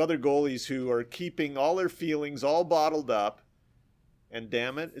to other goalies who are keeping all their feelings all bottled up, and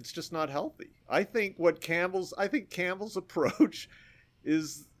damn it, it's just not healthy. I think Campbell's approach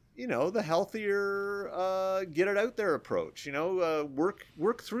is, the healthier, get it out there approach.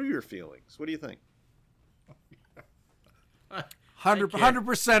 Work through your feelings. What do you think?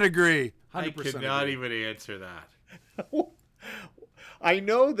 100% agree. 100% I cannot even answer that. I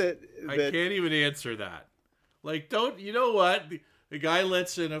know that I can't even answer that. Like, you know what? The guy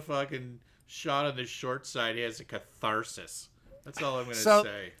lets in a fucking shot on the short side. He has a catharsis. That's all I'm going to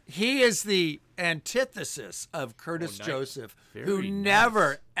say. He is the antithesis of Curtis Joseph, who nice.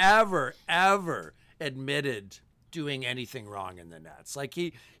 never, ever, ever admitted doing anything wrong in the nets. Like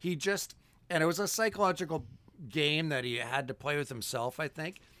he just, and it was a psychological game that he had to play with himself, I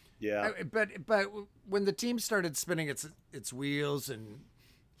think. Yeah. But when the team started spinning its wheels and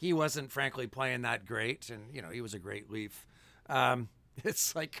he wasn't frankly playing that great, and he was a great Leaf.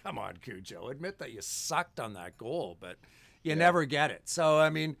 It's like, come on, Cujo, admit that you sucked on that goal, but you never get it. So I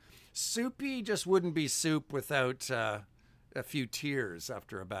mean, Soupy just wouldn't be soup without a few tears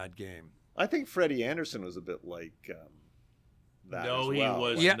after a bad game. I think Freddie Anderson was a bit like that. No, as he well.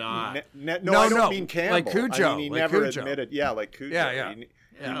 was like, not. No, I don't mean Campbell. Like Cujo. I mean, he like never Cujo. admitted. Yeah, like Cujo. Yeah. He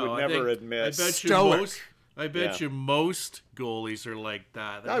would never admit. I bet you most goalies are like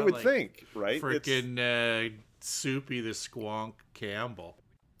that. They're I not would like think, right? Freaking Soupy the Squonk Campbell.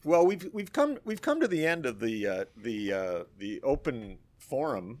 Well, we've come to the end of the open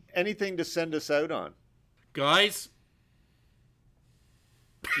forum. Anything to send us out on, guys?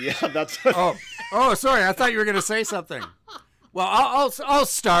 Yeah, that's. Oh, sorry. I thought you were going to say something. Well, I'll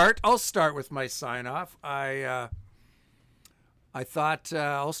start. I'll start with my sign off. I thought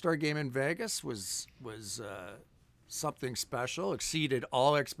All-Star Game in Vegas was something special, exceeded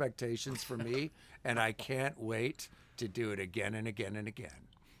all expectations for me, and I can't wait to do it again and again and again.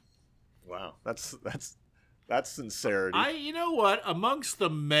 Wow, that's sincerity. You know what? Amongst the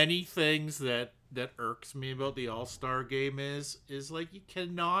many things that irks me about the All-Star Game is like you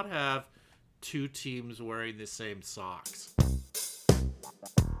cannot have two teams wearing the same socks.